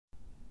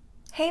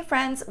Hey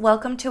friends,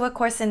 welcome to A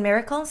Course in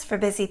Miracles for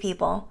Busy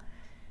People.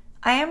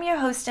 I am your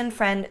host and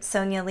friend,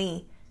 Sonia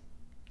Lee.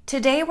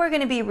 Today we're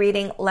going to be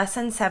reading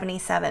Lesson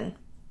 77.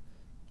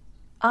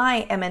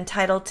 I am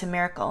entitled to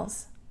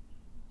miracles.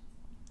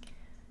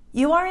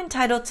 You are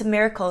entitled to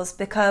miracles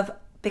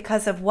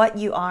because of what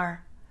you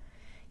are.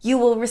 You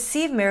will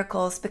receive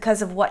miracles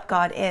because of what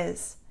God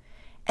is.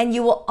 And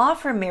you will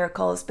offer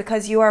miracles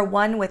because you are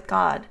one with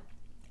God.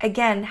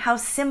 Again, how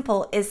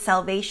simple is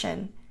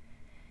salvation?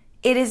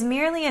 It is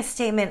merely a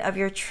statement of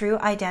your true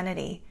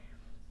identity.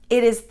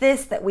 It is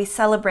this that we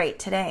celebrate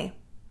today.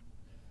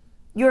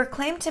 Your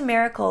claim to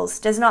miracles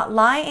does not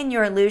lie in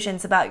your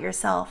illusions about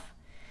yourself.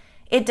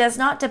 It does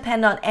not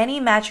depend on any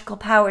magical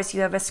powers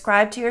you have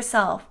ascribed to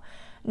yourself,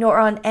 nor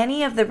on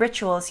any of the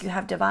rituals you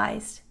have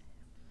devised.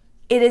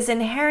 It is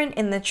inherent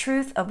in the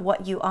truth of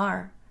what you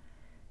are.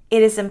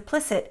 It is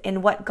implicit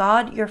in what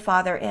God your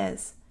Father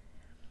is.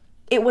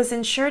 It was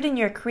ensured in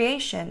your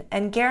creation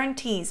and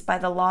guarantees by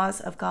the laws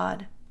of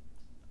God.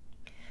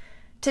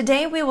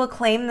 Today we will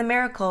claim the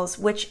miracles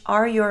which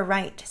are your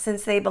right,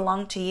 since they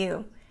belong to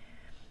you.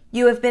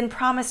 You have been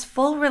promised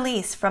full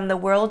release from the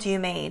world you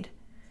made.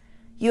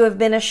 You have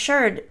been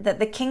assured that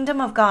the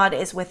kingdom of God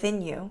is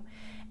within you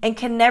and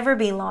can never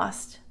be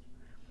lost.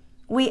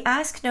 We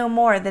ask no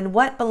more than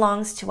what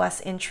belongs to us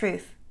in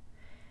truth.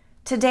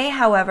 Today,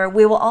 however,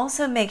 we will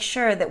also make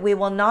sure that we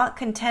will not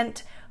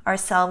content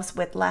ourselves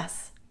with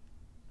less.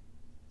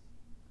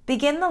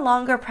 Begin the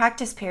longer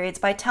practice periods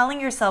by telling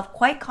yourself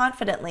quite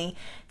confidently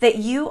that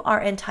you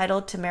are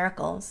entitled to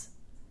miracles.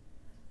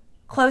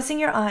 Closing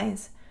your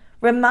eyes,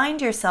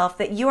 remind yourself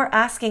that you are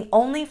asking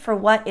only for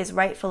what is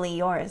rightfully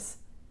yours.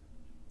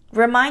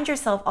 Remind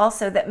yourself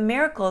also that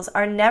miracles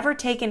are never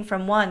taken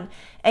from one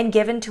and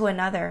given to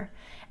another,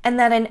 and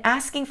that in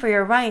asking for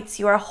your rights,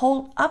 you are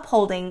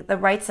upholding the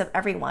rights of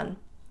everyone.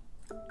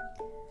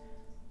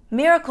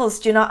 Miracles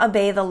do not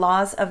obey the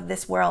laws of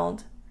this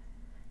world.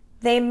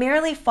 They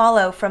merely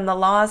follow from the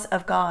laws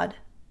of God.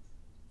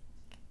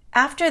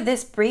 After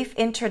this brief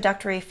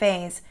introductory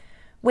phase,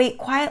 wait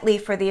quietly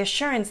for the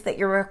assurance that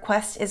your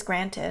request is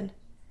granted.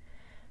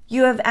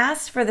 You have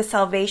asked for the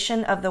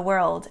salvation of the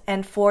world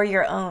and for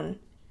your own.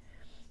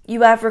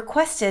 You have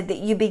requested that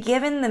you be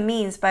given the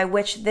means by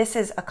which this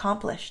is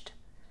accomplished.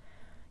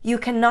 You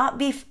cannot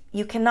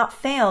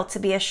fail to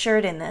be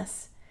assured in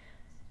this.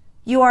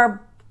 You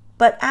are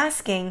but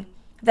asking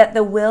that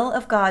the will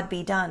of God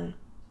be done.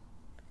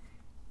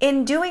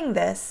 In doing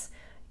this,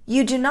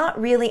 you do not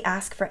really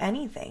ask for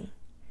anything.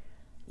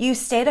 You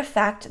state a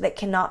fact that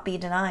cannot be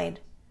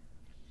denied.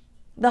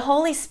 The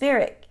Holy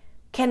Spirit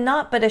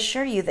cannot but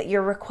assure you that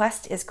your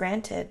request is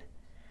granted.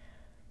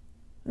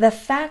 The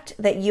fact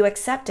that you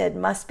accepted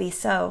must be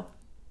so.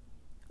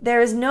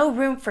 There is no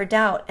room for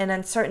doubt and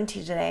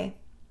uncertainty today.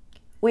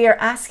 We are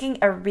asking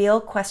a real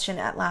question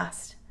at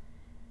last.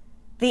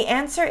 The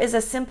answer is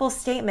a simple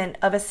statement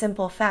of a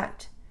simple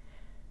fact.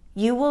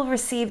 You will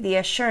receive the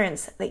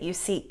assurance that you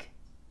seek.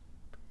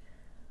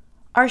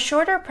 Our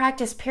shorter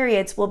practice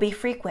periods will be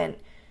frequent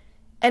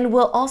and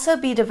will also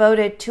be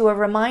devoted to a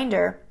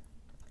reminder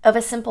of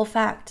a simple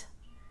fact.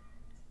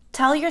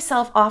 Tell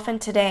yourself often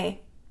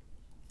today,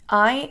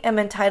 I am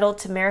entitled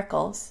to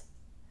miracles.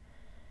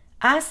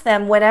 Ask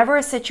them whenever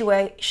a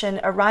situation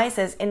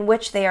arises in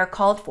which they are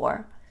called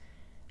for.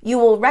 You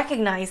will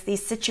recognize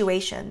these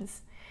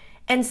situations,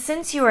 and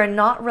since you are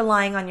not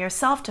relying on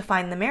yourself to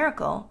find the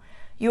miracle,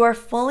 you are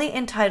fully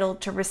entitled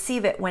to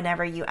receive it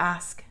whenever you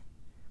ask.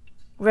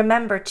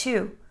 Remember,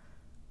 too,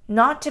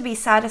 not to be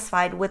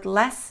satisfied with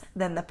less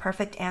than the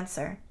perfect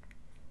answer.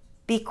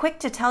 Be quick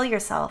to tell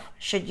yourself,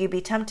 should you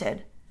be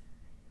tempted,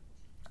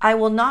 I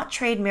will not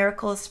trade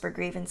miracles for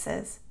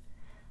grievances.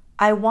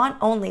 I want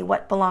only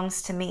what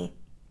belongs to me.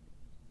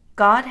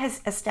 God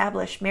has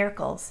established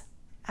miracles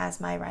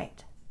as my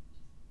right.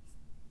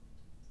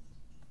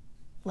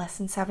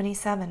 Lesson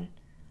 77.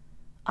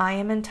 I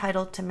am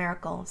entitled to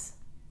miracles.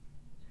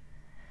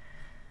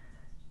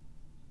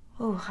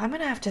 I'm going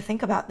to have to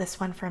think about this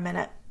one for a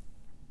minute.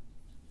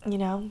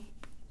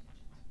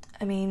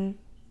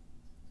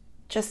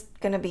 Just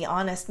going to be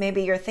honest,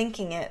 maybe you're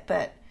thinking it,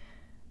 but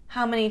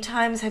how many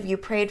times have you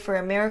prayed for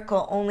a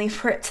miracle only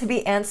for it to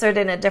be answered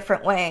in a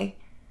different way?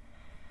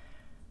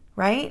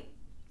 Right?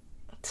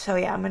 So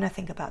yeah, I'm going to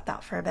think about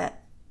that for a bit.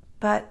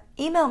 But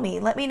email me,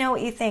 let me know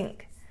what you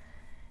think.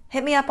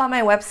 Hit me up on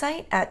my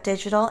website at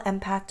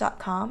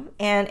digitalempath.com.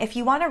 And if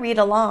you want to read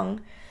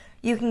along,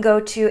 you can go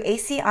to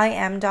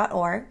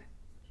acim.org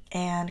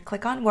and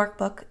click on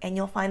workbook and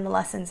you'll find the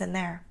lessons in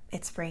there.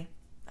 It's free.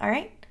 All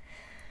right?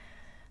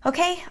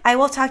 Okay, I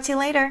will talk to you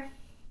later.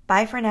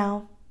 Bye for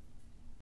now.